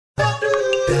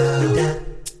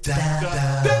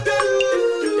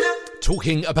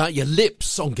Talking about your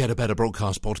lips on Get a Better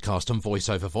Broadcast podcast and Voice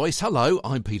Over Voice. Hello,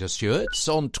 I'm Peter Stewart.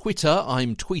 On Twitter,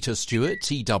 I'm Tweeter Stewart,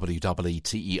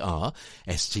 TWWTERSTEWART.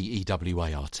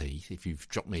 If you've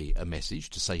dropped me a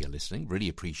message to say you're listening, really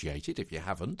appreciate it. If you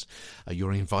haven't,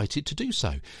 you're invited to do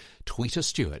so. Tweeter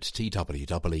Stewart,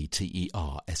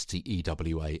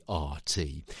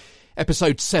 TWWTERSTEWART.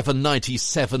 Episode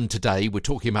 797 today, we're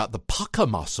talking about the pucker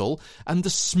muscle and the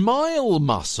smile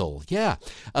muscle. Yeah,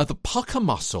 the pucker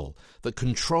muscle that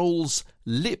controls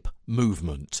lip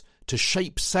movement to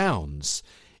shape sounds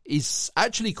is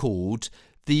actually called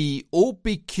the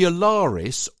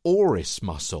orbicularis oris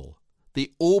muscle.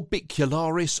 The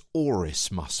orbicularis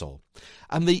oris muscle.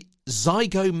 And the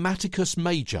zygomaticus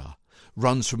major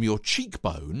runs from your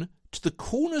cheekbone to the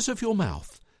corners of your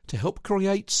mouth to help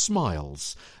create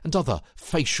smiles and other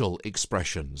facial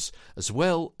expressions, as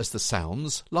well as the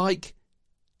sounds like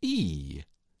E.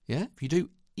 Yeah, if you do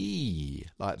E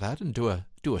like that and do a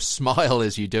smile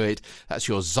as you do it, that's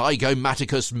your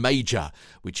zygomaticus major,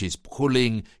 which is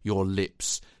pulling your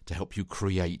lips to help you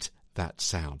create that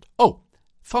sound. Oh,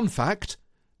 fun fact,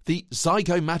 the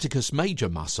zygomaticus major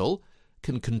muscle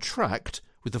can contract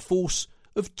with a force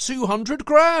of 200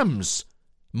 grams.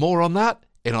 More on that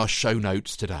in our show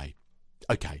notes today.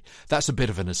 Okay, that's a bit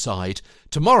of an aside.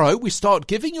 Tomorrow we start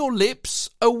giving your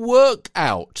lips a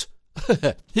workout.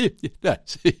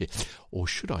 Or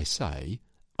should I say,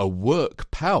 a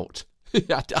work pout.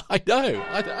 I know,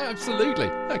 absolutely.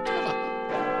 Come on.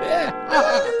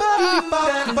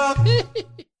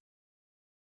 Yeah.